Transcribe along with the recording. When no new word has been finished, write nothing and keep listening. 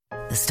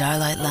the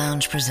Starlight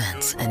Lounge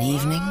presents An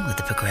Evening with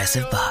the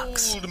Progressive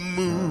Box. Old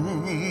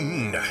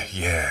moon,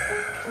 yeah.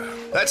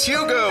 That's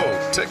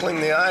Hugo,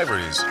 tickling the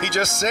ivories. He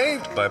just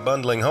saved by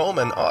bundling home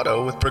and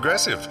auto with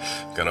Progressive.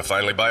 Gonna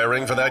finally buy a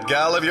ring for that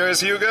gal of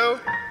yours, Hugo?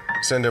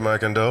 Send her my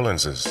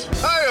condolences.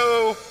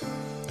 Hi-oh!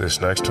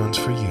 This next one's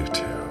for you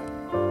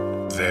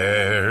two.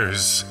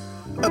 There's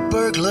a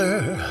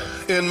burglar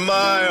in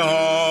my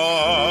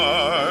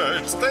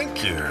heart.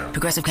 Thank you.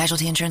 Progressive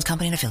Casualty Insurance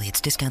Company and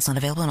Affiliates. Discounts not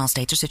available in all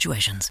states or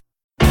situations.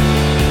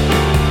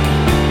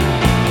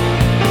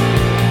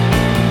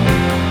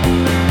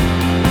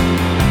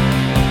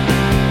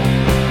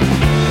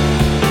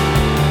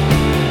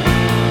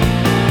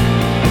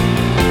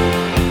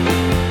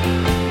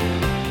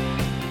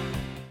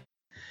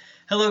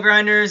 Hello,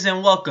 Grinders,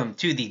 and welcome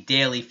to the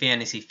Daily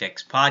Fantasy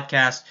Fix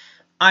podcast.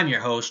 I'm your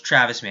host,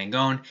 Travis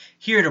Mangone,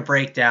 here to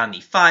break down the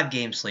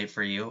 5-game slate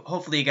for you.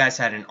 Hopefully, you guys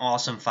had an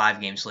awesome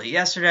 5-game slate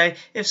yesterday.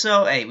 If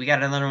so, hey, we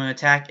got another one to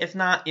attack. If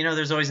not,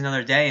 there's always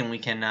another day, and we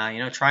can,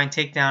 try and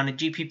take down a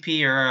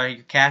GPP or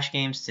your cash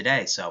games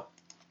today. So,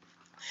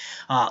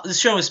 this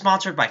show is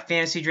sponsored by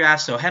Fantasy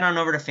Draft, so head on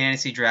over to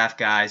Fantasy Draft,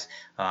 guys.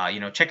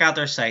 Check out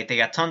their site. They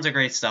got tons of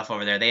great stuff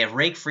over there. They have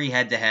rake-free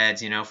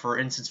head-to-heads. For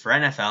instance, for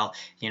NFL,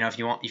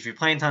 if you're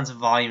playing tons of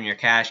volume in your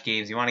cash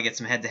games, you want to get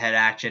some head-to-head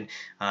action.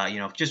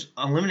 Just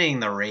eliminating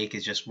the rake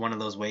is just one of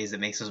those ways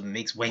that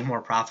makes way more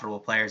profitable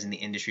players in the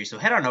industry. So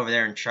head on over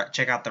there and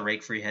check out the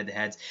rake-free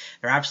head-to-heads.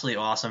 They're absolutely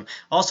awesome.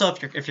 Also,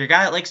 if you're a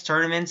guy that likes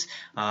tournaments,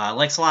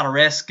 likes a lot of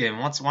risk, and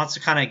wants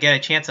to kind of get a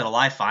chance at a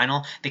live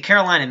final, the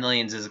Carolina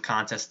Millions is a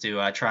contest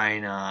to try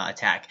and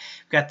attack.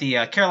 We've got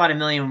the Carolina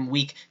Million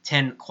Week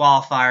 10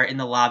 qualifier in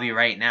the lobby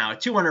right now, a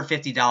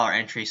 $250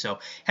 entry. So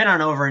head on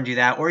over and do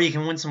that, or you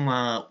can win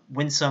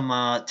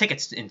some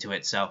tickets into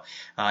it. So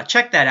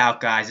check that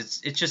out,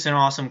 guys. It's just an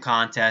awesome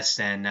contest,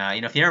 and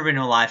if you've never been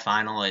to a live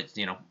final, it's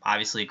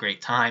obviously a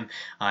great time.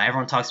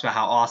 Everyone talks about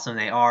how awesome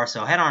they are,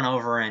 so head on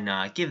over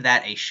and give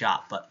that a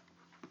shot. But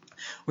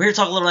we're here to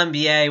talk a little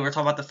NBA. We're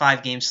talking about the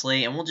 5-game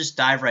slate, and we'll just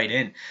dive right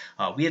in.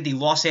 We have the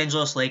Los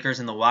Angeles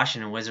Lakers and the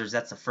Washington Wizards.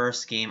 That's the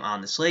first game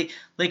on the slate.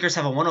 Lakers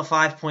have a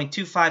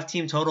 105.25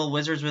 team total.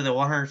 Wizards with a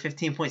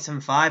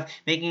 115.75,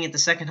 making it the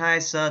second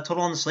highest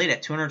total on the slate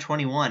at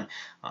 221.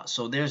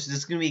 So this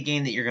is going to be a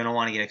game that you're going to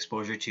want to get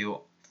exposure to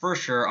for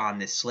sure on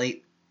this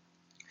slate.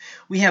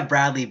 We have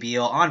Bradley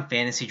Beal on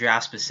Fantasy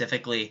Draft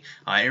specifically.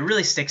 It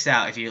really sticks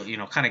out if you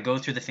kind of go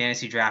through the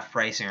Fantasy Draft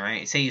pricing,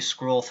 right? Say you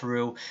scroll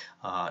through,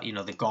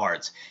 the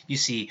guards. You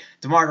see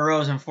DeMar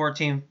DeRozan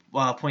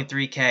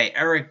 14.3K,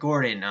 Eric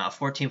Gordon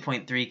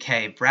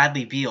 14.3K,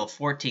 Bradley Beal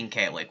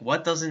 14K. Like,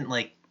 what doesn't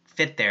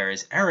fit there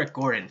is Eric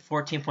Gordon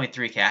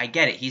 14.3K. I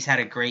get it. He's had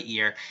a great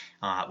year.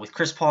 With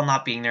Chris Paul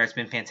not being there, it's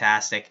been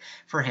fantastic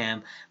for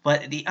him.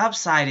 But the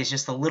upside is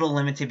just a little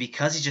limited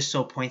because he's just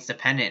so points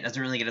dependent. It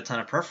doesn't really get a ton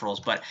of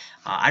peripherals. But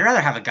I'd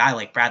rather have a guy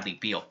like Bradley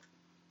Beal.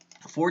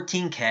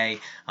 14K,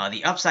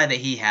 the upside that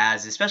he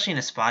has, especially in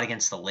a spot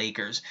against the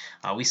Lakers.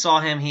 We saw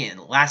him in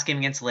the last game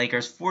against the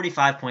Lakers,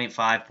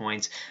 45.5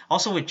 points.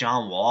 Also with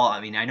John Wall,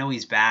 I know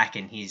he's back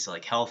and he's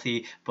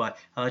healthy, but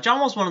John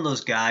Wall's one of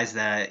those guys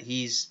that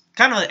he's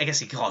kind of, I guess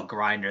you could call it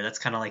grinder. That's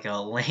kind of like a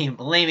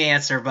lame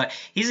answer, but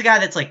he's a guy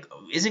that's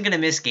isn't going to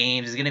miss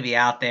games, is going to be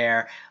out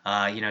there,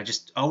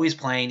 just always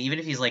playing, even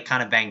if he's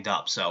kind of banged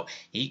up. So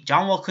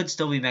John Wall could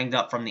still be banged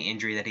up from the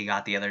injury that he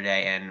got the other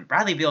day, and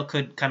Bradley Beal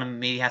could kind of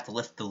maybe have to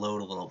lift the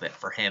load a little bit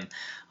for him.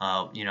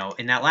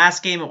 In that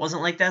last game, it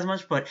wasn't like that as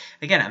much, but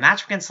again, a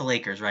match against the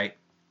Lakers, right?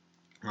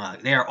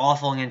 They are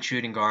awful against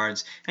shooting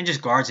guards and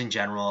just guards in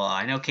general.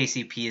 I know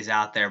KCP is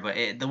out there, but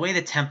the way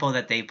the tempo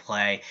that they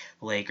play,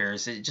 the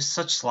Lakers, it's just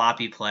such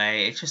sloppy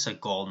play. It's just a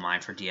gold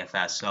mine for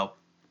DFS. So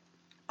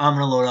I'm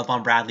going to load up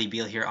on Bradley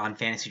Beal here on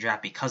Fantasy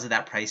Draft because of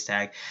that price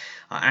tag.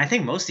 And I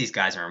think most of these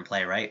guys are in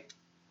play, right?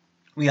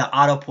 We got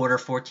Otto Porter,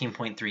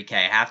 14.3K. I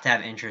have to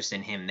have interest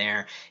in him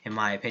there, in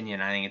my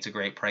opinion. I think it's a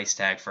great price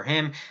tag for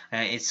him.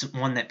 It's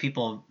one that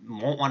people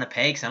won't want to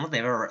pay because I don't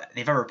think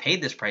they've ever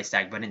paid this price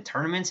tag. But in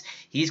tournaments,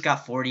 he's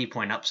got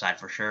 40-point upside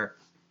for sure.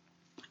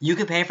 You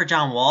could pay for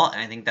John Wall, and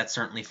I think that's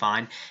certainly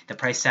fine. The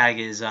price tag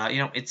is,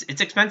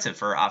 it's expensive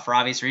for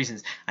obvious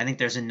reasons. I think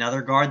there's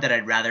another guard that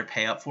I'd rather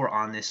pay up for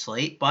on this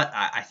slate, but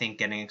I think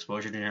getting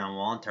exposure to John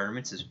Wall in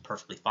tournaments is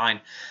perfectly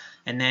fine.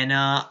 And then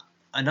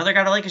another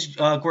guy I like is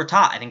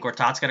Gortat. I think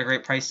Gortat's got a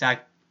great price tag.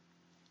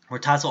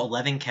 Gortat's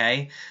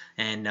 11K,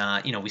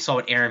 and we saw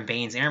what Aaron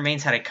Baines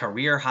had a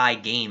career-high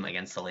game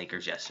against the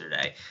Lakers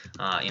yesterday.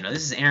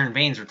 This is Aaron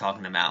Baines we're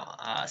talking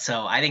about.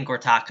 So I think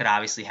Gortat could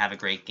obviously have a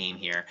great game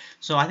here.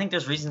 So I think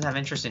there's reasons to have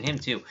interest in him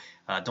too.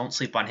 Don't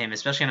sleep on him,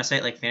 especially on a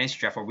site like Fantasy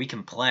Draft where we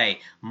can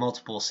play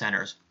multiple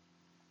centers.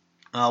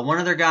 One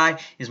other guy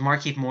is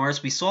Markieff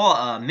Morris. We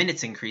saw a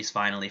minutes increase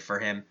finally for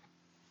him.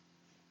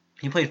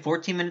 He played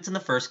 14 minutes in the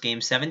first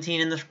game,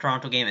 17 in the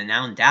Toronto game, and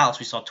now in Dallas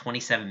we saw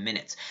 27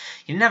 minutes.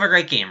 He didn't have a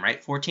great game,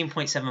 right?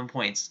 14.7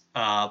 points.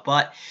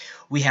 But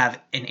we have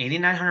an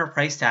 8,900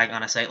 price tag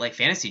on a site like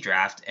Fantasy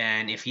Draft,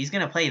 and if he's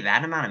going to play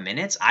that amount of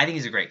minutes, I think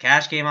he's a great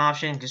cash game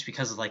option just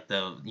because of like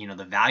the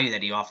value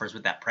that he offers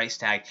with that price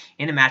tag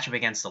in a matchup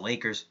against the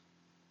Lakers.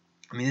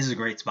 I mean, this is a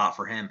great spot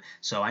for him.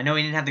 So I know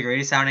he didn't have the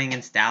greatest outing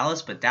against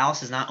Dallas, but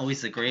Dallas is not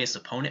always the greatest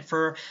opponent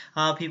for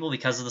people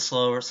because of the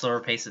slower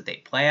pace that they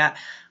play at.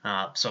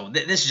 So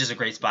this is just a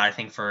great spot, I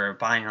think, for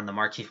buying on the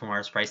Markieff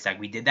Morris price tag.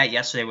 We did that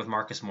yesterday with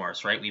Marcus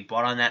Morris, right? We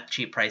bought on that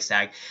cheap price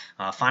tag,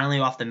 finally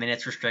off the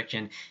minutes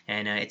restriction,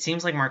 and it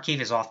seems like Markieff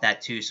is off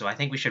that too. So I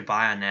think we should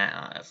buy on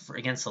that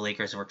against the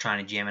Lakers if we're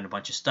trying to jam in a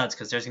bunch of studs,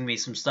 because there's going to be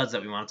some studs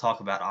that we want to talk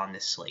about on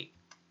this slate.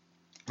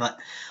 But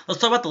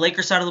let's talk about the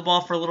Lakers side of the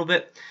ball for a little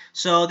bit.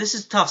 So this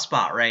is a tough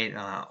spot, right?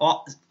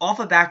 Off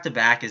a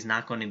back-to-back is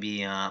not going to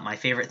be my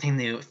favorite thing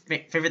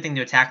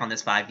to attack on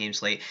this 5-game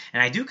slate.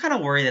 And I do kind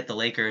of worry that the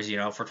Lakers, if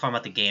we're talking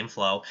about the game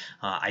flow,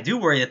 I do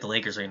worry that the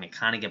Lakers are going to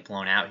kind of get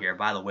blown out here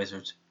by the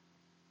Wizards.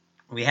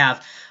 We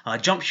have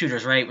jump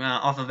shooters, right,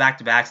 off of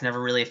back-to-backs.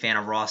 Never really a fan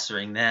of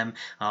rostering them.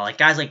 Like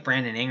guys like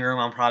Brandon Ingram,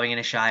 I'm probably going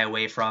to shy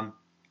away from.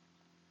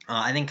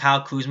 I think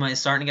Kyle Kuzma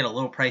is starting to get a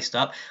little priced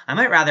up. I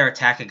might rather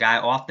attack a guy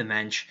off the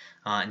bench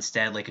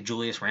instead, like a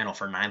Julius Randle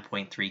for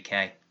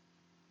 9.3K.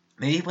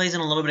 Maybe he plays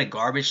in a little bit of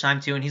garbage time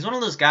too, and he's one of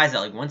those guys that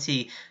like once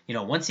he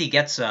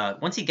gets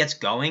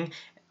going,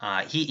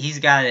 he's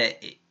got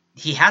it.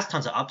 He has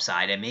tons of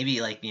upside, and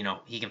maybe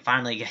he can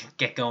finally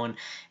get going,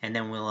 and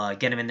then we'll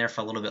get him in there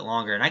for a little bit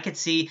longer. And I could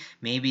see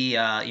maybe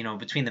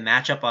between the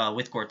matchup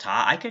with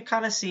Gortat, I could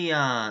kind of see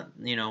them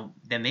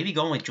maybe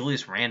going with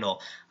Julius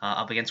Randle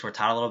up against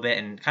Gortat a little bit,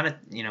 and kind of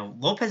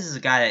Lopez is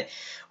a guy that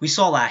we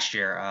saw last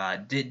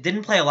year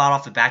didn't play a lot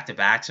off the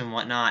back-to-backs and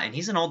whatnot, and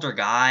he's an older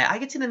guy. I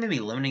could see them maybe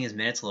limiting his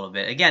minutes a little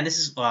bit. Again, this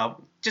is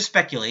just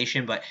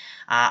speculation, but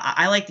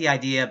I like the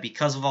idea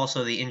because of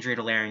also the injury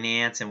to Larry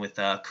Nance, and with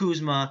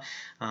Kuzma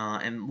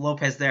and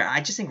Lopez there.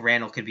 I just think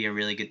Randall could be a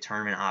really good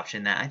tournament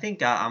option that I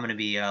think I'm going to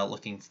be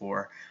looking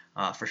for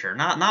sure.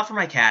 Not for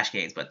my cash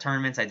games, but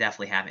tournaments I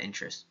definitely have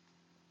interest.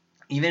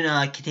 Even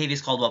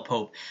Kentavious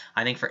Caldwell-Pope,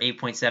 I think for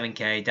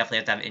 8.7K, definitely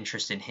have to have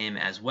interest in him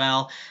as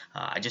well.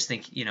 I just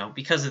think,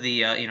 because of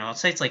the,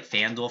 sites like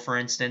FanDuel, for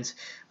instance,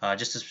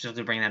 just to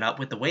specifically bring that up,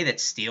 with the way that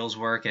steals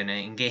work, and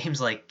in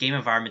game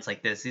environments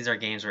like this, these are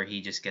games where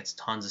he just gets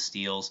tons of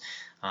steals.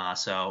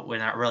 So we're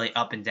not really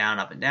up and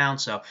down.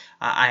 So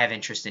I have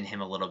interest in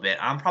him a little bit.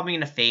 I'm probably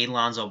going to fade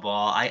Lonzo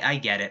Ball. I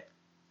get it.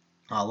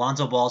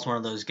 Lonzo Ball is one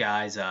of those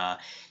guys.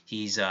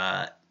 He's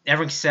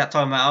everyone's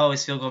talking about,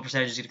 his field goal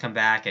percentage is going to come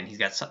back, and he's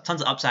got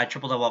tons of upside,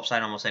 triple-double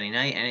upside almost any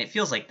night, and it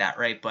feels like that,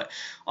 right? But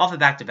off a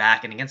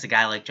back-to-back and against a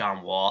guy like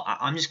John Wall,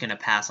 I'm just going to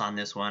pass on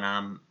this one.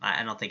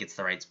 I don't think it's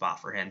the right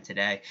spot for him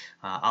today.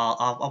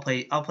 I'll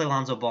play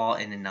Lonzo Ball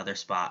in another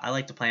spot. I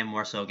like to play him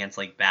more so against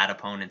like bad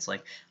opponents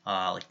like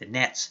the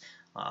Nets,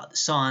 the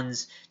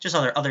Suns, just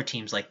other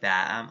teams like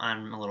that.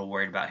 I'm a little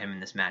worried about him in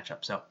this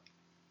matchup. So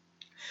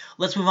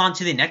let's move on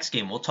to the next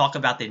game. We'll talk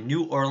about the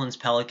New Orleans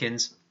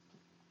Pelicans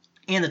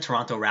and the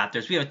Toronto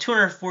Raptors. We have a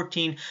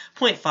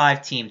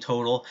 214.5 team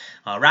total.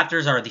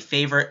 Raptors are the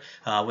favorite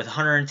with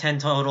 110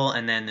 total,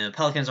 and then the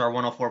Pelicans are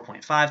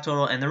 104.5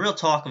 total. And the real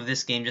talk of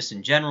this game, just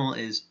in general,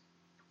 is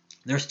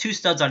there's two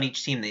studs on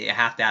each team that you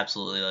have to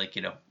absolutely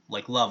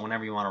love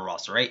whenever you want to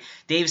roster, right?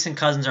 Davis and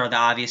Cousins are the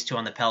obvious two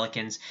on the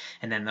Pelicans,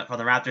 and then for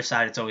the Raptors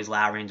side, it's always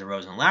Lowry and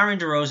DeRozan. Lowry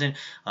and DeRozan,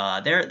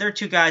 they're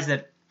two guys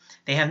that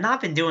they have not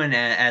been doing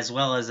as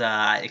well as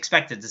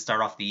expected to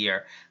start off the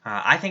year.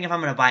 I think if I'm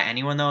going to buy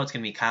anyone, though, it's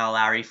going to be Kyle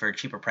Lowry for a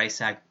cheaper price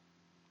tag.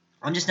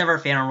 I'm just never a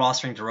fan of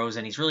rostering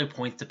DeRozan. He's really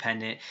point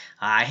dependent.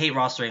 I hate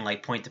rostering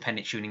like point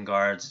dependent shooting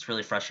guards. It's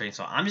really frustrating,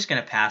 so I'm just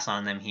going to pass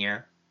on them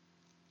here.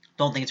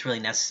 Don't think it's really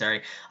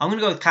necessary. I'm going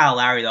to go with Kyle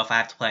Lowry, though, if I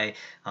have to play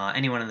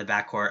anyone in the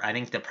backcourt. I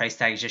think the price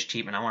tag is just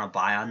cheap, and I want to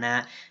buy on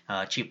that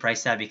cheap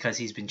price tag because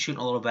he's been shooting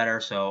a little better.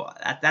 So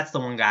that's the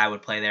one guy I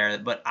would play there.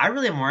 But I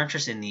really am more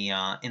interested in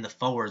the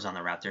forwards on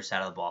the Raptors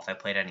side of the ball if I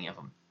played any of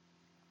them.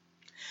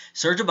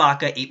 Serge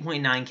Ibaka,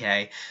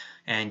 8.9K.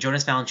 And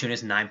Jonas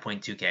Valanciunas,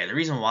 9.2K. The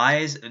reason why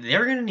is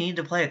they're going to need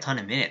to play a ton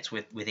of minutes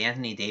with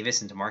Anthony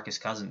Davis and DeMarcus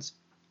Cousins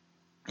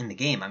in the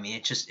game. I mean,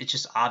 it's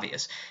just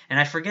obvious. And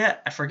I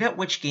forget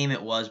which game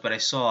it was, but I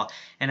saw,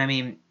 and I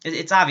mean,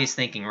 it's obvious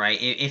thinking, right?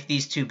 If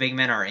these two big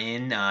men are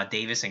in,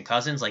 Davis and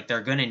Cousins, like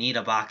they're going to need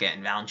Ibaka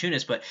and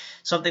Valanciunas. But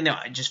something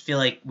that I just feel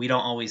like we don't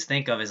always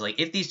think of is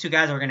like if these two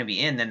guys are going to be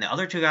in, then the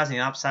other two guys on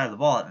the opposite side of the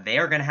ball, they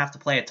are going to have to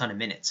play a ton of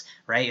minutes,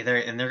 right?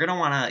 They're going to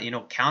want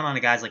to count on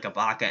the guys like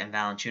Ibaka and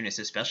Valanciunas,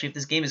 especially if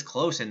this game is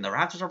close and the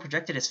Raptors are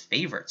projected as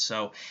favorites.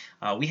 So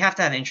we have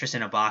to have interest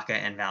in Ibaka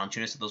and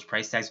Valanciunas at those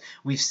price tags.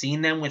 We've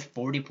seen them with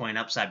 40-point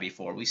upside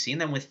before. We've seen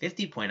them with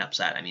 50-point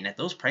upside. I mean, at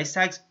those price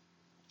tags,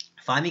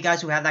 find me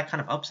guys who have that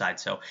kind of upside.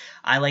 So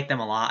I like them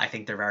a lot. I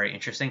think they're very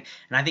interesting.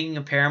 And I think you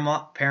can pair them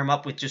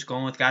up with just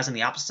going with guys on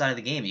the opposite side of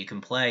the game. You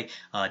can play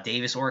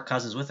Davis or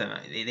Cousins with them.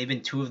 They've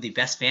been two of the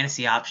best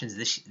fantasy options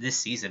this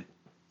season.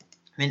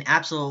 been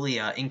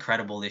absolutely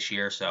incredible this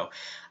year, so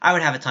I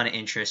would have a ton of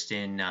interest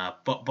in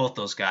both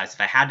those guys.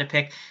 If I had to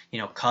pick,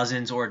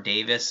 Cousins or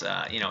Davis,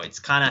 it's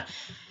kind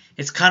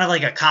of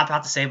like a cop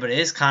out to say, but it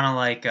is kind of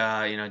like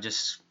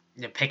just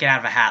pick it out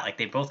of a hat. Like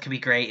they both could be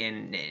great,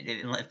 and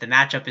if the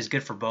matchup is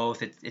good for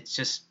both,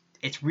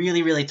 it's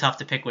really really tough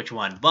to pick which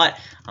one. But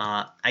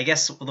I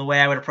guess the way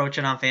I would approach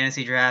it on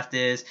fantasy draft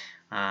is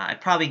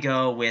I'd probably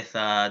go with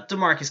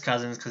DeMarcus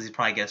Cousins because he'd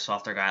probably get a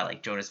softer guy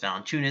like Jonas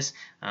Valanciunas,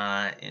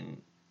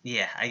 and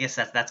yeah, I guess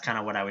that's kind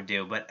of what I would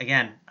do. But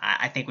again,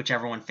 I think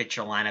whichever one fits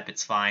your lineup,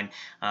 it's fine.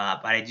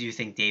 But I do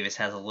think Davis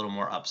has a little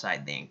more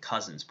upside than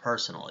Cousins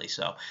personally.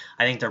 So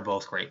I think they're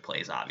both great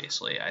plays,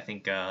 obviously. I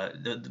think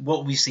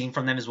what we've seen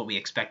from them is what we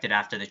expected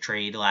after the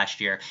trade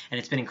last year, and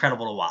it's been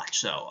incredible to watch.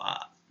 So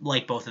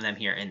like both of them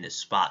here in this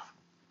spot.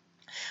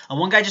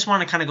 One guy I just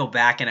want to kind of go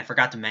back, and I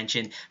forgot to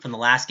mention from the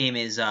last game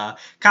is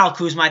Kyle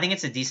Kuzma. I think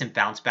it's a decent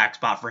bounce back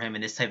spot for him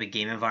in this type of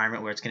game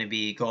environment where it's going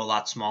to go a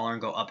lot smaller and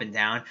go up and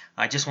down.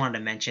 I just wanted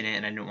to mention it,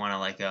 and I didn't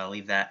want to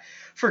leave that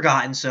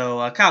forgotten.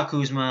 So Kyle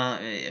Kuzma,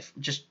 if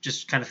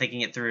just kind of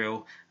thinking it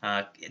through,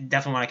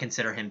 definitely want to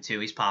consider him too.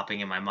 He's popping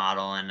in my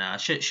model,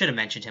 and should have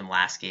mentioned him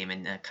last game,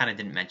 and kind of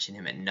didn't mention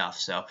him enough.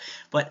 So,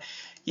 but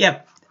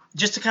yeah.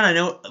 Just to kind of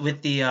note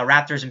with the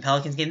Raptors and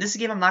Pelicans game, this is a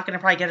game I'm not going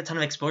to probably get a ton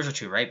of exposure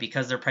to, right?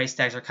 Because their price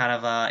tags are kind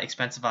of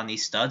expensive on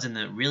these studs, and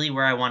really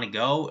where I want to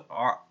go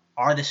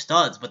are the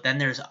studs. But then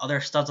there's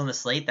other studs on the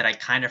slate that I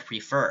kind of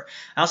prefer.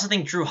 I also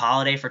think Drew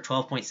Holiday for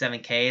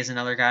 12.7K is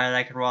another guy that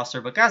I could roster,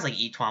 but guys like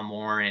Etuan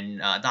Moore and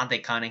Dante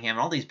Cunningham and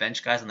all these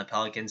bench guys on the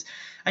Pelicans,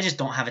 I just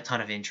don't have a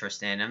ton of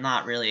interest in. I'm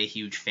not really a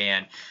huge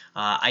fan.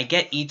 I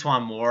get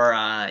Etuan Moore.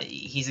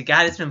 He's a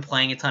guy that's been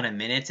playing a ton of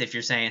minutes. If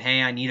you're saying,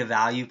 hey, I need a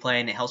value play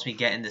and it helps me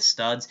get into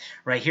studs,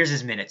 right, here's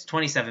his minutes.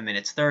 27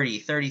 minutes, 30,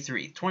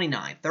 33,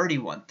 29,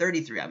 31,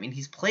 33. I mean,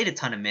 he's played a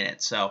ton of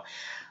minutes. So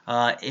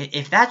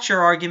if that's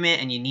your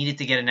argument and you needed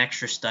to get an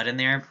extra stud in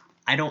there,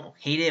 I don't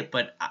hate it,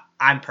 but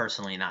I'm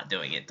personally not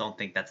doing it. Don't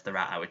think that's the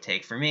route I would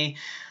take. For me,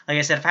 like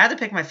I said, if I had to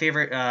pick my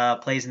favorite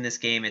plays in this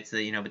game, it's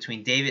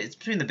between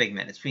the big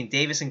men. It's between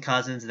Davis and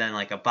Cousins, and then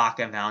like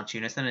Ibaka and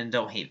Valanciunas, and then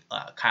don't hate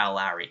Kyle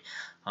Lowry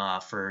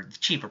for the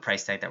cheaper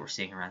price tag that we're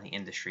seeing around the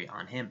industry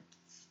on him.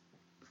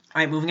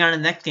 All right, moving on to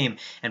the next game,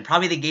 and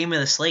probably the game of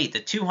the slate, the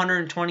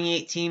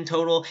 228 team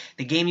total,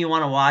 the game you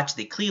want to watch,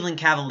 the Cleveland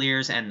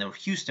Cavaliers and the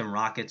Houston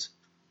Rockets.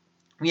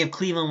 We have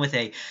Cleveland with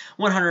a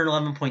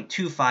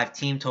 111.25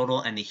 team total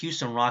and the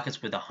Houston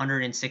Rockets with a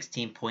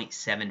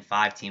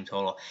 116.75 team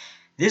total.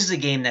 This is a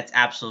game that's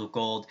absolute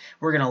gold.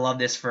 We're going to love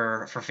this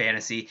for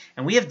fantasy.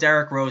 And we have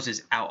Derrick Rose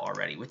is out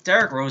already. With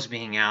Derrick Rose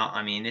being out,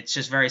 I mean, it's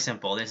just very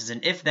simple. This is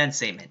an if-then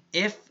statement.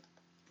 If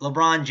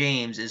LeBron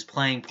James is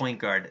playing point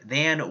guard,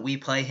 then we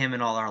play him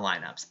in all our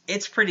lineups.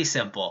 It's pretty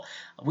simple.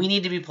 We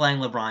need to be playing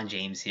LeBron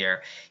James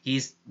here.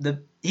 He's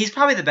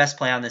probably the best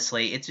play on this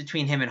slate. It's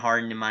between him and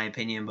Harden in my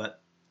opinion, but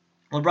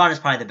LeBron is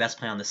probably the best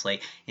play on the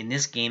slate. In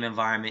this game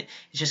environment,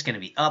 it's just going to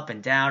be up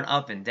and down,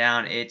 up and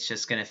down. It's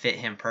just going to fit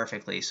him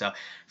perfectly. So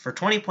for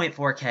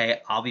 20.4K,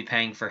 I'll be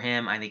paying for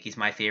him. I think he's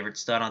my favorite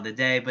stud on the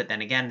day. But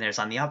then again, there's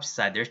on the opposite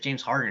side, there's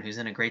James Harden, who's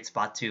in a great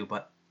spot too.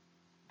 But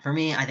for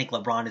me, I think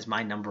LeBron is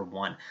my number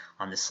one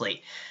on the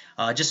slate.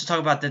 Just to talk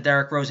about the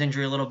Derrick Rose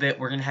injury a little bit,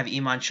 we're going to have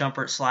Iman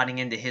Shumpert sliding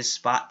into his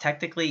spot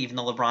technically, even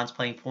though LeBron's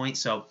playing point.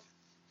 So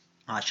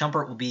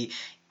Shumpert will be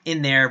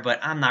in there, but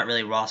I'm not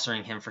really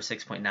rostering him for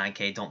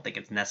 6.9K. Don't think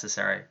it's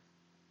necessary.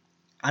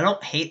 I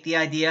don't hate the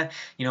idea.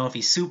 If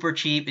he's super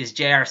cheap, is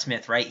J.R.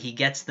 Smith, right? He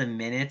gets the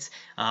minutes.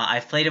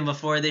 I've played him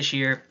before this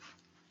year.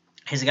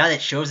 He's a guy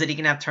that shows that he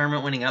can have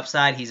tournament winning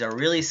upside. He's a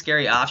really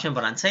scary option,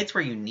 but on sites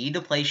where you need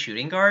to play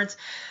shooting guards,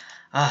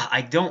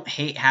 I don't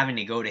hate having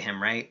to go to him,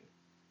 right?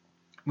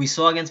 We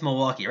saw against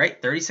Milwaukee,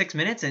 right? 36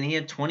 minutes, and he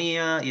had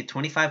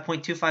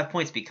 25.25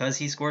 points because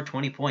he scored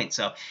 20 points.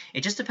 So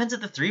it just depends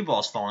if the three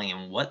ball's falling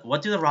in.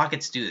 What do the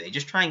Rockets do? They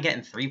just try and get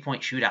in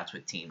 3-point shootouts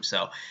with teams.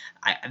 So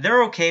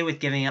they're okay with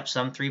giving up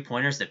some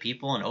 3-pointers to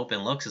people and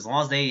open looks as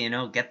long as they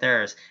get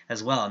there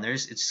as well. And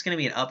it's just going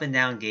to be an up and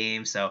down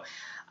game. So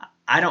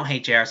I don't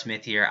hate J.R.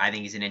 Smith here. I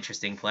think he's an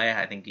interesting play.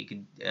 I think you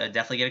could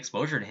definitely get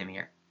exposure to him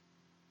here.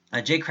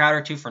 Jay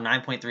Crowder, too, for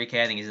 9.3K.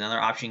 I think he's another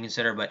option you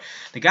consider. But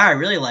the guy I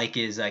really like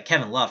is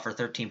Kevin Love for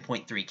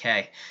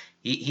 13.3K.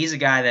 He's a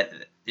guy that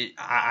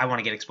I want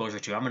to get exposure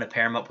to. I'm going to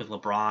pair him up with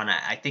LeBron.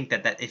 I think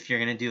that if you're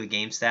going to do a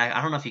game stack,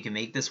 I don't know if you can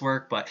make this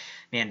work, but,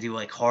 man, do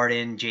like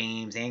Harden,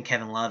 James, and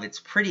Kevin Love. It's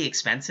pretty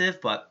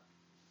expensive, but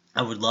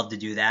I would love to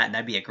do that, and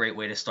that'd be a great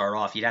way to start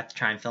off. You'd have to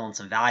try and fill in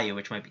some value,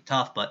 which might be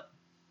tough, but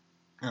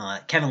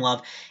Kevin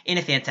Love in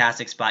a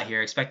fantastic spot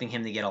here, expecting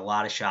him to get a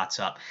lot of shots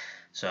up.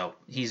 So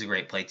he's a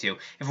great play too.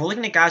 If we're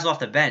looking at guys off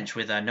the bench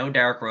with no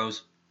Derrick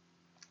Rose,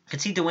 could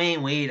see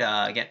Dwayne Wade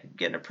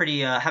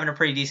getting having a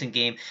pretty decent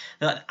game.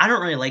 I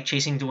don't really like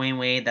chasing Dwayne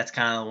Wade. That's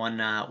kind of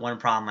the one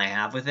problem I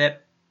have with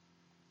it.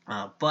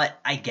 But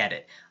I get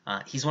it.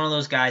 He's one of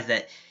those guys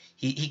that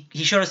he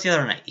showed us the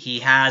other night.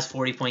 He has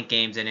 40-point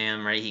games in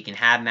him, right? He can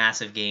have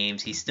massive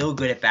games. He's still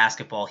good at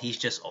basketball. He's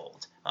just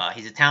old.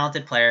 He's a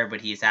talented player,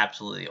 but he's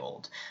absolutely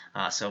old.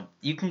 So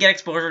you can get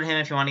exposure to him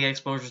if you want to get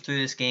exposure through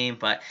this game,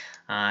 but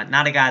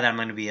not a guy that I'm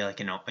going to be like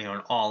an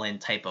all-in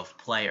type of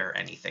player or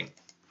anything.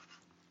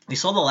 We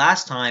saw the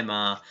last time.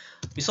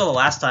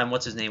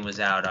 What's his name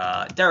was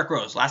out. Derrick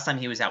Rose. Last time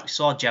he was out, we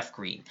saw Jeff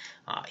Green.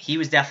 He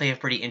was definitely a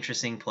pretty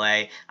interesting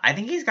play. I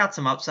think he's got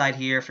some upside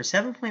here for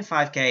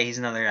 7.5K. He's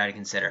another guy to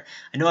consider.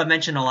 I know I've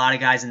mentioned a lot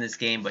of guys in this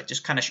game, but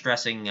just kind of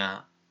stressing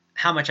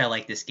how much I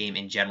like this game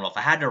in general. If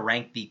I had to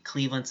rank the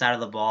Cleveland side of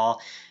the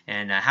ball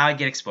and how I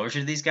get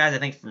exposure to these guys, I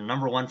think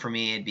number one for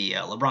me it'd be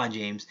LeBron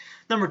James.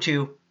 Number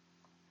two,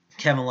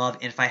 Kevin Love.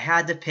 And if I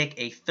had to pick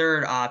a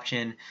third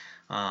option,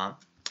 I'll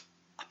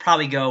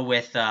probably go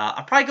with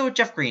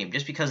Jeff Green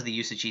just because of the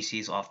usage he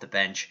sees off the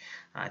bench.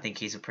 I think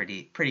he's a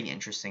pretty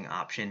interesting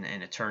option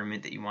in a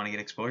tournament that you want to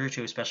get exposure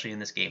to, especially in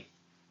this game.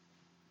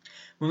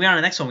 Moving on to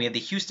the next one, we have the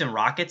Houston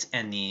Rockets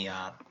and we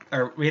have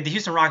the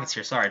Houston Rockets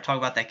here. Sorry, talk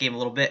about that game a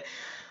little bit.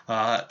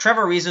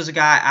 Trevor Ariza is a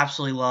guy I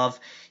absolutely love.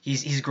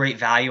 He's great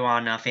value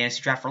on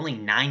fantasy draft for only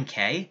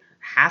 9K.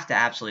 Have to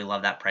absolutely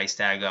love that price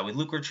tag. With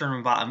Luke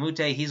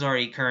Richard-Mbah-a-Moute, he's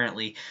already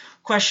currently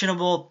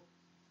questionable.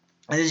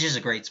 This is just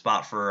a great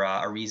spot for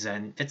Ariza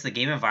and fits the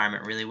game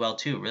environment really well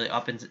too. Really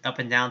up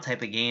and down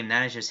type of game.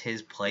 That is just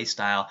his play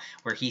style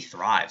where he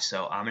thrives.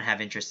 So I'm gonna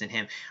have interest in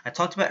him. I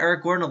talked about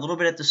Eric Gordon a little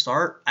bit at the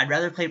start. I'd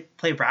rather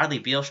play Bradley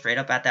Beal straight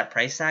up at that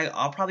price tag.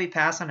 I'll probably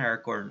pass on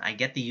Eric Gordon. I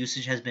get the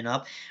usage has been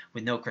up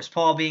with no Chris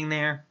Paul being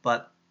there,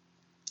 but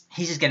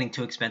he's just getting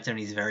too expensive and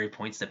he's very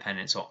points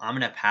dependent. So I'm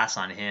gonna pass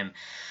on him.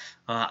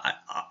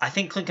 I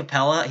think Clint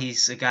Capella,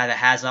 he's a guy that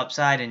has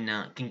upside, and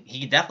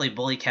he can definitely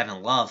bully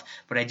Kevin Love.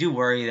 But I do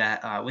worry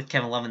that with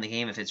Kevin Love in the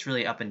game, if it's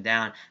really up and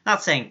down,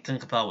 not saying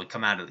Clint Capella would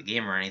come out of the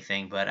game or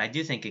anything, but I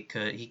do think he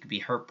could be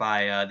hurt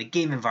by the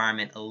game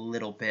environment a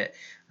little bit.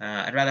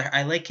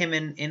 I like him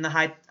in the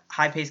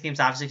high-paced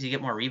games, obviously, because you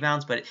get more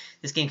rebounds, but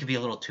this game could be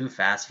a little too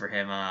fast for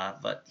him.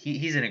 But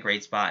he's in a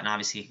great spot, and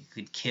obviously he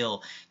could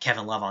kill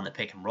Kevin Love on the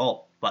pick and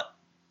roll. But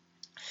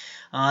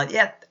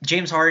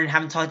James Harden,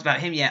 haven't talked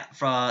about him yet.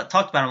 Talked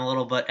about him a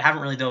little, but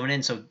haven't really dove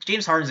in. So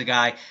James Harden's a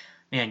guy,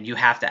 man, you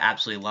have to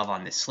absolutely love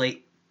on this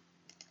slate.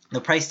 The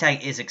price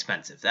tag is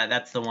expensive.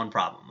 That's the one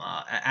problem.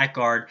 At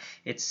guard,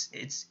 it's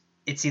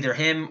either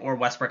him or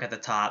Westbrook at the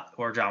top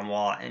or John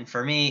Wall. And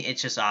for me,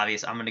 it's just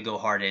obvious. I'm going to go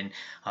Harden.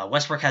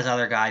 Westbrook has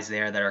other guys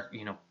there that are,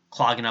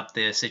 clogging up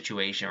the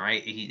situation,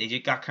 right? They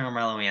just got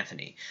Carmelo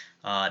Anthony.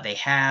 They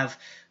have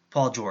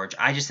Paul George.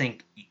 I just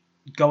think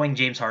going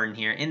James Harden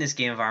here in this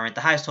game environment,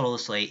 the highest total of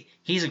the slate,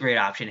 he's a great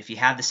option. If you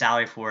have the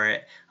salary for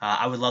it,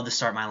 I would love to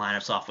start my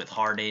lineups off with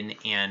Harden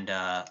and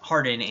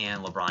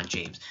LeBron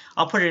James.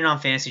 I'll put it in on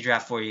Fantasy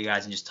Draft for you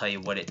guys and just tell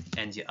you what it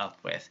ends you up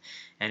with.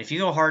 And if you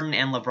go Harden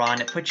and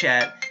LeBron, it puts you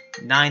at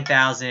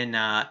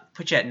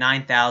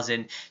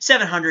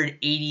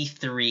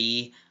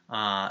 9,783.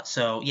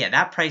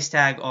 That price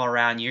tag all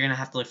around, you're going to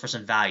have to look for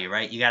some value,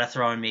 right? You got to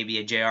throw in maybe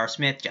a J.R.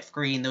 Smith, Jeff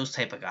Green, those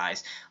type of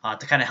guys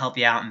to kind of help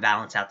you out and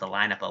balance out the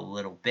lineup a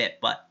little bit.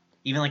 But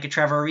even like a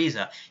Trevor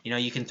Ariza,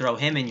 you can throw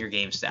him in your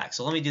game stack.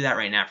 So let me do that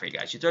right now for you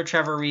guys. You throw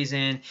Trevor Ariza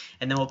in,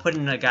 and then we'll put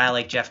in a guy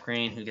like Jeff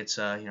Green who gets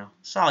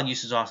solid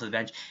uses off of the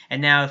bench.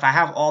 And now if I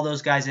have all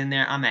those guys in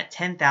there, I'm at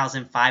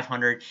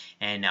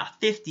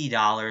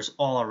 $10,550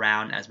 all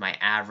around as my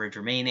average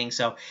remaining.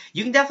 So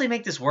you can definitely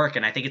make this work,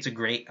 and I think it's a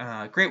great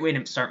way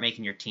to start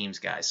making your teams,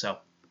 guys. So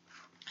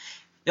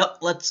yep,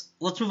 let's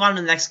move on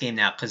to the next game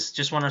now, because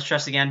just want to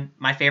stress again,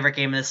 my favorite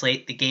game of the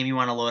slate, the game you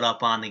want to load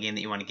up on, the game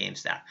that you want to game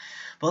stack.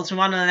 But let's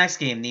move on to the next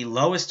game, the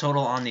lowest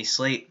total on the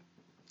slate.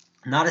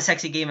 Not a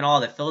sexy game at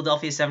all, the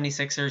Philadelphia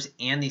 76ers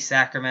and the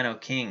Sacramento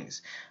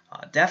Kings.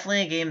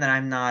 Definitely a game that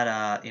I'm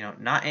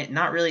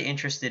not really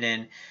interested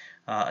in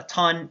a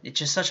ton. It's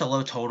just such a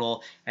low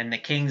total, and the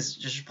Kings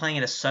just playing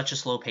at such a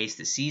slow pace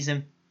this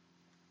season.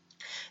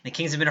 The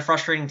Kings have been a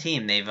frustrating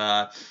team. They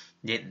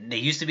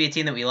used to be a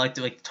team that we liked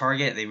to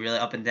target. They really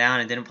up and down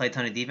and didn't play a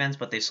ton of defense,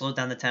 but they slowed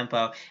down the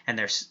tempo, and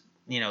they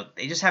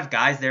just have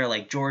guys there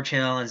like George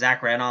Hill and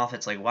Zach Randolph.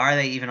 It's like, why are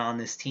they even on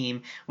this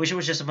team? Wish it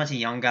was just a bunch of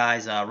young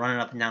guys running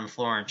up and down the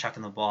floor and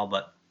chucking the ball,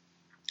 but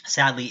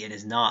sadly it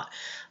is not.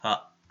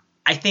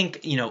 I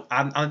think,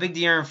 I'm a big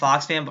De'Aaron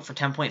Fox fan, but for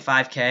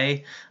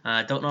 10.5K,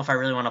 don't know if I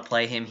really want to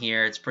play him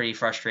here. It's pretty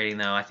frustrating,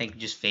 though. I think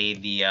just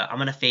I'm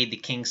going to fade the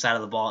Kings side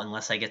of the ball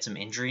unless I get some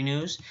injury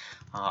news.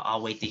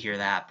 I'll wait to hear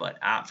that. But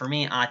for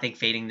me, I think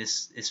fading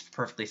this is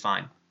perfectly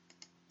fine.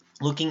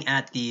 Looking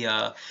at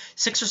the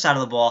Sixers side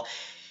of the ball,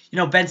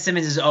 Ben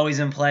Simmons is always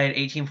in play at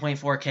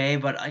 18.4K,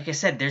 but like I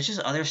said, there's just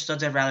other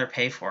studs I'd rather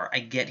pay for. I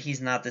get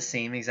he's not the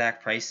same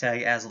exact price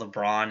tag as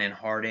LeBron and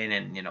Harden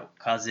and,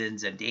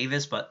 Cousins and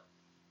Davis, but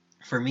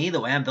for me, the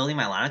way I'm building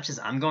my lineups is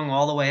I'm going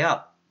all the way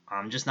up.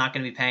 I'm just not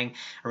going to be paying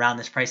around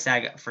this price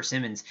tag for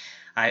Simmons.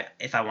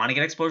 If I want to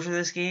get exposure to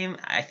this game,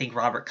 I think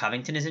Robert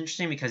Covington is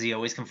interesting because he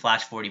always can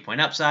flash 40-point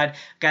upside. A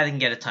guy that can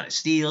get a ton of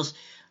steals.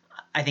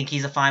 I think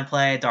he's a fine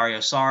play. Dario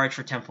Saric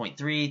for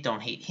 10.3.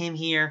 Don't hate him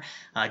here.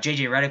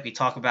 JJ Redick, we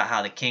talk about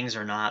how the Kings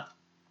are not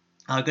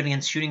Good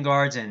against shooting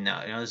guards, and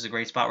this is a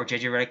great spot where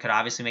JJ Redick could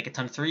obviously make a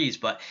ton of threes.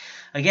 But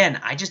again,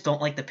 I just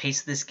don't like the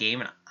pace of this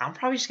game, and I'm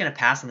probably just going to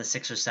pass on the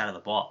Sixers side of the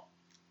ball.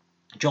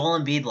 Joel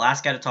Embiid, the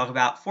last guy to talk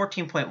about,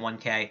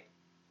 14.1K.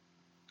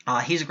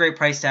 He's a great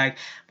price tag,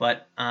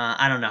 but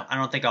I don't know. I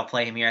don't think I'll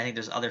play him here. I think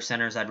there's other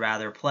centers I'd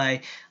rather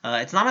play.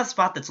 It's not a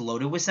spot that's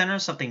loaded with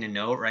centers, something to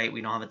note, right?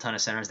 We don't have a ton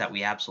of centers that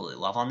we absolutely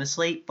love on this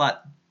slate,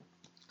 but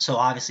so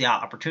obviously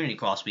opportunity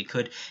cost, we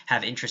could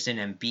have interest in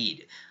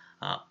Embiid.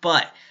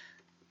 But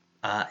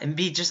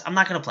Embiid, I'm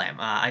not going to play him.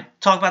 I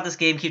talk about this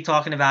game, keep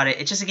talking about it.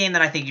 It's just a game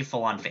that I think you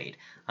full on fade.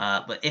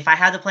 But if I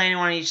had to play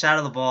anyone on each side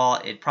of the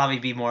ball, it'd probably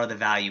be more of the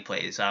value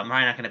plays. I'm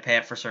probably not going to pay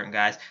up for certain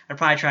guys. I'd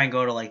probably try and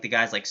go to like the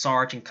guys like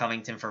Sarge and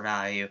Covington for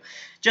value.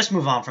 Just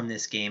move on from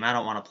this game. I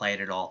don't want to play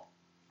it at all.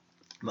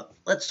 But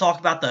let's talk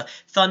about the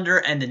Thunder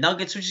and the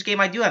Nuggets, which is a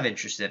game I do have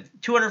interest in.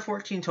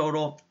 214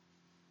 total.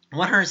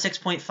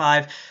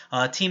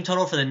 106.5 team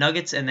total for the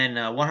Nuggets, and then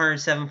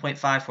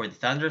 107.5 for the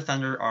Thunder.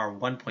 Thunder are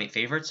 1-point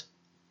favorites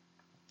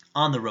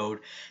on the road.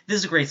 This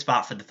is a great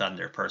spot for the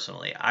Thunder,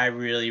 personally. I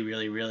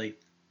really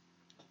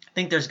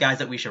think there's guys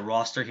that we should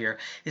roster here,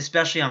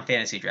 especially on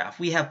fantasy draft.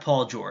 We have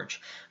Paul George,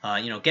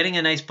 getting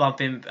a nice bump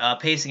in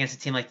pace against a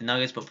team like the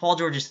Nuggets, but Paul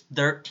George is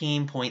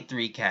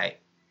 13.3K.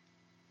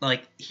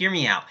 Like, hear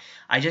me out.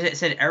 I just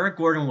said Eric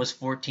Gordon was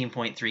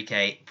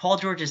 14.3K. Paul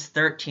George is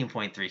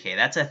 13.3K.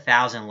 That's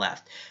 1,000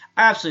 left.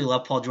 I absolutely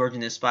love Paul George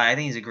in this spot. I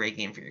think he's a great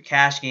game for your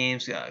cash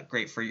games,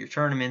 great for your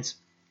tournaments.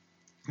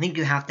 I think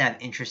you have to have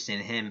interest in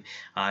him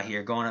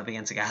here, going up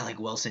against a guy like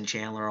Wilson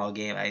Chandler all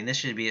game. I mean, this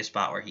should be a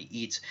spot where he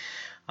eats.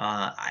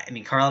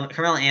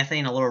 Carmelo Anthony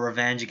in a little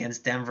revenge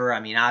against Denver.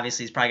 I mean,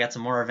 obviously he's probably got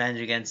some more revenge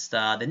against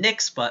the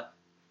Knicks, but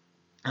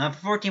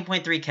for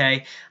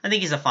 14.3K, I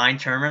think he's a fine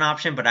tournament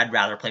option, but I'd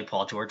rather play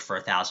Paul George for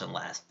 1,000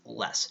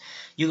 less.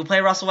 You can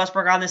play Russell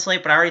Westbrook on this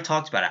slate, but I already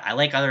talked about it. I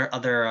like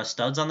other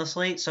studs on the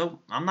slate, so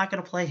I'm not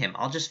going to play him.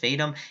 I'll just fade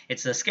him.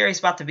 It's a scary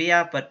spot to be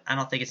at, but I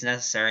don't think it's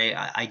necessary.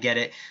 I get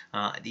it.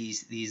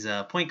 These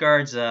point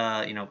guards,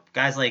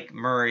 guys like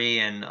Murray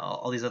and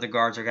all these other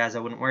guards are guys I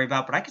wouldn't worry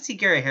about, but I could see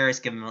Gary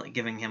Harris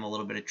giving him a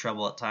little bit of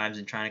trouble at times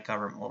and trying to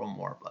cover him a little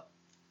more, but.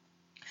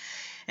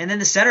 And then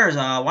the centers,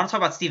 I want to talk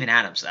about Steven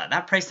Adams.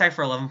 That price tag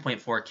for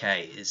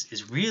 11.4K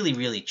is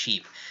really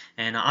cheap.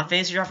 And on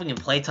fantasy draft, we can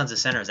play tons of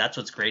centers. That's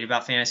what's great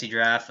about fantasy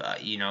draft.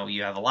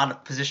 You have a lot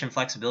of position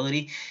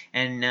flexibility.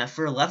 And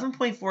for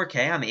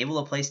 11.4K, I'm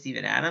able to play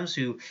Steven Adams,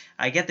 who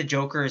I get the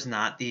Joker is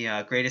not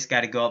the greatest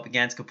guy to go up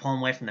against, could pull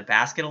him away from the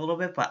basket a little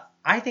bit, but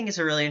I think it's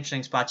a really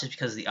interesting spot just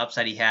because of the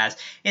upside he has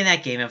in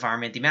that game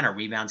environment, the amount of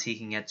rebounds he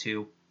can get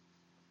to.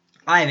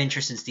 I have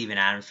interest in Steven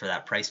Adams for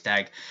that price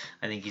tag.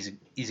 I think he's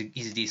a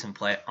decent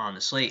play on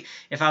the slate.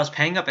 If I was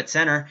paying up at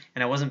center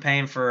and I wasn't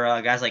paying for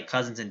guys like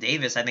Cousins and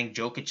Davis, I think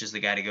Jokic is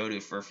the guy to go to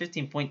for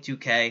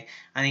 15.2K. I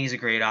think he's a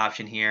great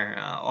option here.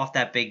 Off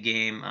that big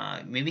game,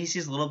 maybe he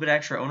sees a little bit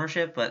extra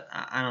ownership, but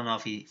I don't know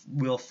if he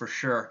will for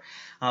sure.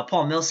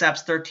 Paul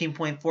Millsap's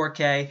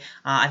 13.4K.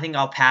 I think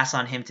I'll pass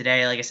on him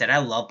today. Like I said, I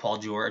love Paul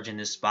George in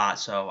this spot,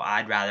 so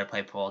I'd rather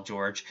play Paul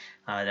George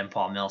than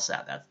Paul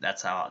Millsap.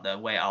 That's the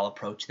way I'll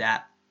approach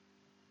that.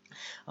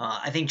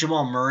 I think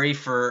Jamal Murray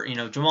for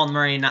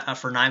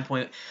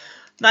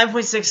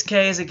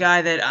 9.6K is a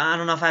guy that I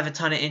don't know if I have a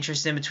ton of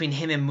interest in between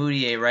him and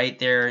Moutier, right?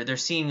 They're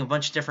seeing a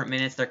bunch of different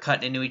minutes. They're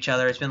cutting into each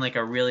other. It's been like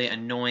a really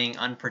annoying,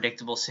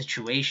 unpredictable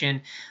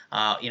situation.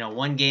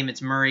 One game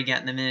it's Murray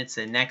getting the minutes,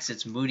 the next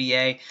it's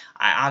Moutier.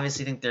 I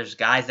obviously think there's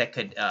guys that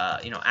could,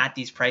 at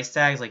these price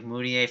tags like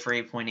Moutier for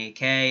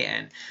 8.8K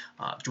and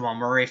Jamal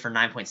Murray for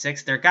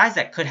 9.6. They're guys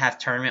that could have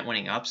tournament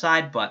winning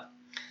upside, but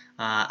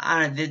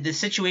the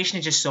situation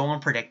is just so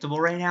unpredictable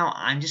right now.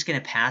 I'm just going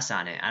to pass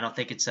on it. I don't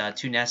think it's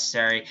too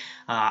necessary.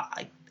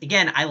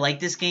 Again, I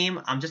like this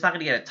game. I'm just not going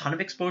to get a ton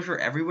of exposure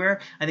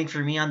everywhere. I think for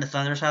me on the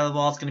Thunder side of the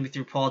ball, it's going to be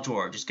through Paul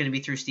George. It's going to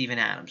be through Steven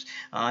Adams.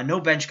 No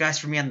bench guys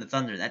for me on the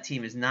Thunder. That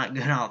team is not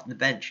good off the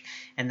bench.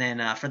 And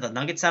then for the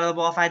Nuggets side of the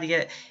ball, if I had to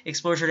get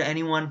exposure to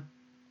anyone,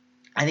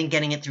 I think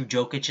getting it through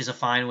Jokic is a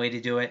fine way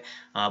to do it.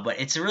 But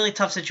it's a really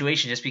tough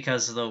situation just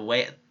because of the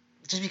way...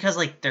 Just because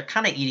they're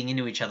kind of eating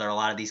into each other, a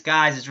lot of these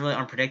guys. It's really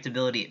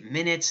unpredictability at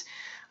minutes.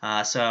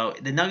 So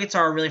the Nuggets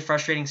are a really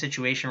frustrating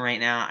situation right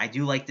now. I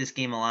do like this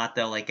game a lot,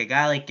 though. Like a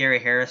guy like Gary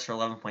Harris for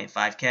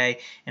 11.5K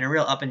in a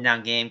real up and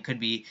down game could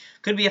be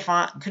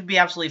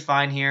absolutely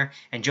fine here.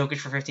 And Jokic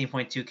for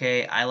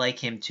 15.2K, I like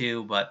him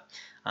too, but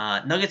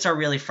Nuggets are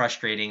really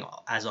frustrating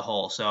as a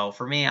whole. So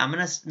for me, I'm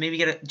gonna maybe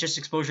get just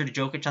exposure to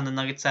Jokic on the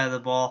Nuggets side of the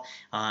ball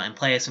and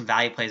play some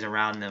value plays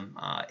around them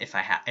if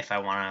I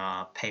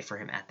want to pay for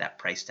him at that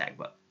price tag.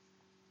 But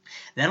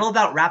that'll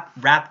about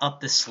wrap up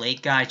the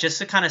slate, guys. Just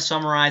to kind of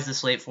summarize the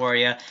slate for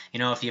you.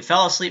 If you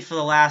fell asleep for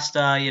the last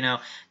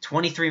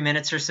 23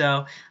 minutes or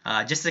so,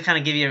 just to kind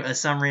of give you a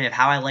summary of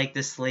how I like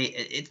this slate.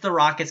 It's the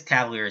Rockets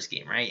Cavaliers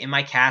game, right? In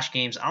my cash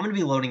games, I'm gonna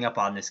be loading up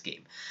on this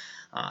game.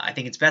 I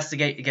think it's best to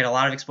get a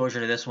lot of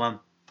exposure to this one.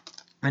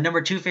 My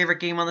number 2 favorite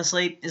game on the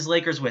slate is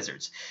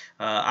Lakers-Wizards.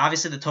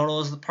 Obviously, the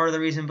total is part of the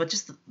reason, but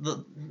just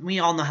we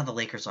all know how the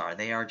Lakers are.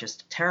 They are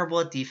just terrible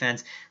at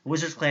defense.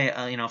 Wizards play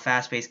a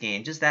fast-paced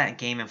game. Just that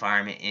game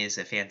environment is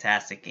a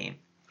fantastic game.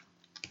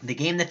 The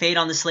game that fade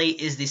on the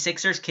slate is the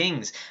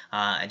Sixers-Kings.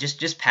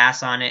 Just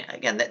pass on it.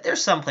 Again,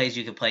 there's some plays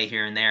you could play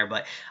here and there,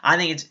 but I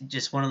think it's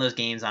just one of those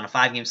games on a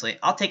 5-game slate.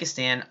 I'll take a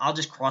stand. I'll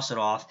just cross it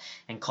off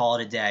and call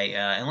it a day,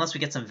 unless we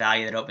get some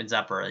value that opens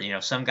up or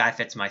some guy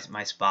fits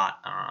my spot.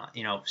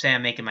 Say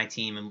I'm making my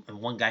team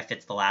and one guy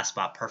fits the last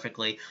spot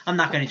perfectly. I'm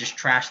not going to just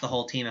trash the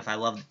whole team if I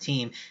love the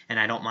team and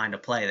I don't mind a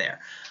play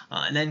there.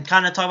 And then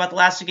kind of talk about the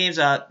last 2 games.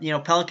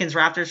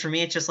 Pelicans-Raptors, for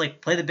me, it's just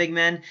like play the big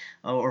men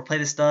or play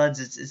the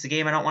studs. It's a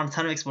game I don't want a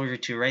ton of exposure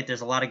to, right?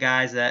 There's a lot of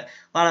guys that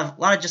a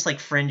lot of just like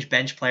fringe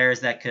bench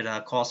players that could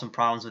cause some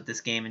problems with this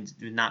game and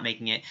not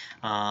making it.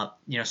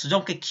 So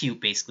don't get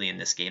cute basically in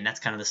this game. That's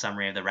kind of the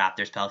summary of the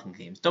Raptors-Pelicans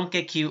games. Don't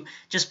get cute.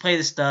 Just play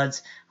the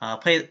studs.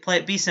 Play.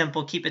 Be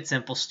simple. Keep it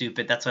simple.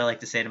 Stupid. That's what I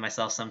like to say to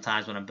myself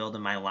sometimes when I'm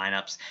building my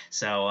lineups.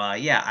 So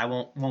I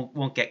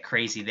won't get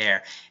crazy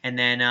there. And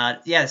then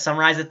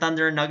summarize the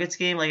Thunder and Nuggets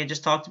game like I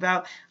just talked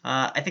about.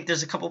 I think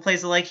there's a couple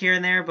plays I like here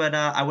and there, but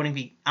I wouldn't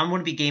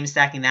be game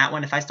stacking that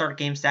one. If I start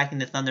game stacking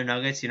the Thunder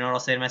Nuggets, you know what I'll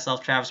say to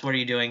myself, Travis? What are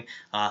you doing?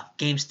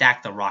 Game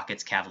stack the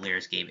Rockets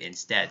Cavaliers game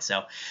instead.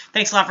 So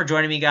thanks a lot for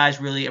joining me, guys.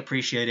 Really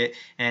appreciate it.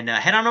 And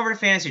head on over to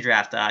Fantasy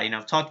Draft.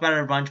 I've talked about it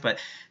a bunch, but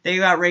they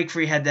got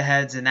rake-free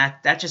head-to-heads, and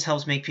that just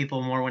helps make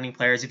people more winning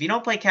players. If you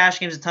don't play cash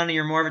games a ton and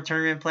you're more of a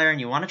tournament player and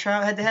you want to try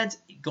out head-to-heads,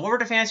 go over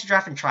to Fantasy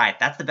Draft and try it.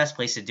 That's the best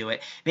place to do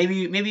it. Maybe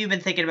you've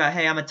been thinking about,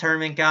 hey, I'm a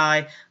tournament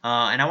guy,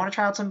 and I want to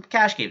try out some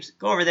cash games.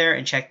 Go over there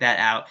and check that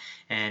out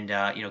and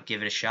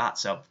give it a shot.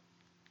 So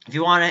if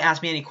you want to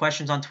ask me any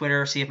questions on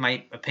Twitter, see if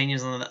my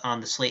opinions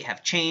on the slate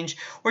have changed,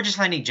 or just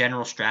find any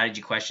general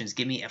strategy questions,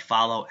 give me a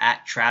follow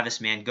at Travis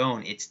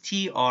Mangone. It's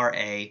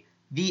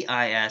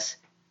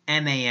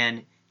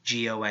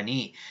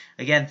TravisMangone.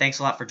 Again, thanks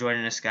a lot for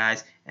joining us,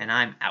 guys, and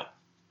I'm out.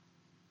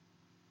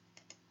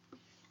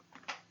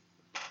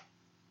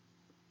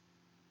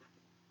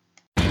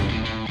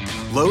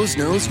 Lowe's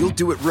knows you'll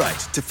do it right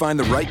to find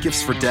the right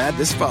gifts for Dad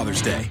this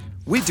Father's Day.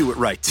 We do it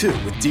right, too,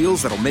 with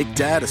deals that'll make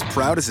Dad as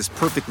proud as his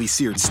perfectly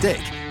seared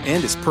steak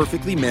and his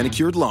perfectly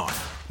manicured lawn.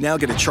 Now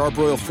get a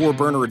Charbroil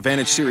 4-burner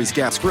Advantage Series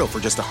gas grill for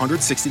just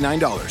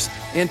 $169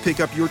 and pick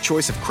up your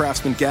choice of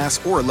Craftsman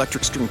gas or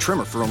electric string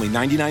trimmer for only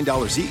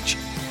 $99 each.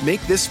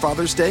 Make this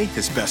Father's Day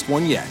his best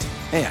one yet.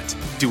 And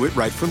do it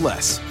right for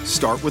less.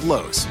 Start with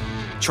Lowe's.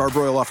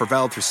 Charbroil offer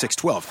valid through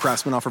 6/12.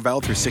 Craftsman offer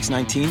valid through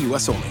 6/19,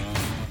 U.S. only.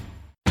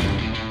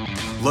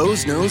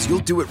 Lowe's knows you'll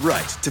do it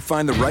right to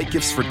find the right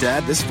gifts for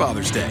Dad this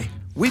Father's Day.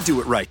 We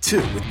do it right,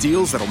 too, with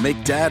deals that'll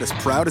make Dad as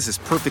proud as his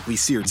perfectly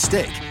seared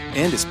steak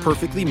and his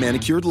perfectly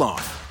manicured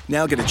lawn.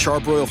 Now get a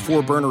Charbroil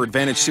 4-burner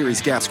Advantage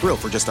Series gas grill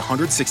for just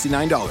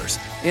 $169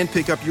 and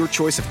pick up your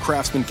choice of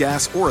Craftsman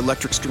gas or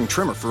electric string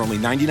trimmer for only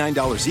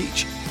 $99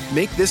 each.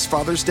 Make this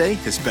Father's Day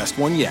his best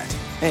one yet.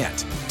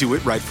 And do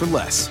it right for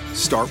less.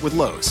 Start with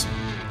Lowe's.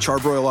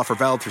 Charbroil offer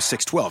valid through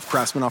 6/12.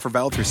 Craftsman offer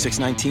valid through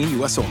 6/19,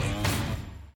 U.S. only.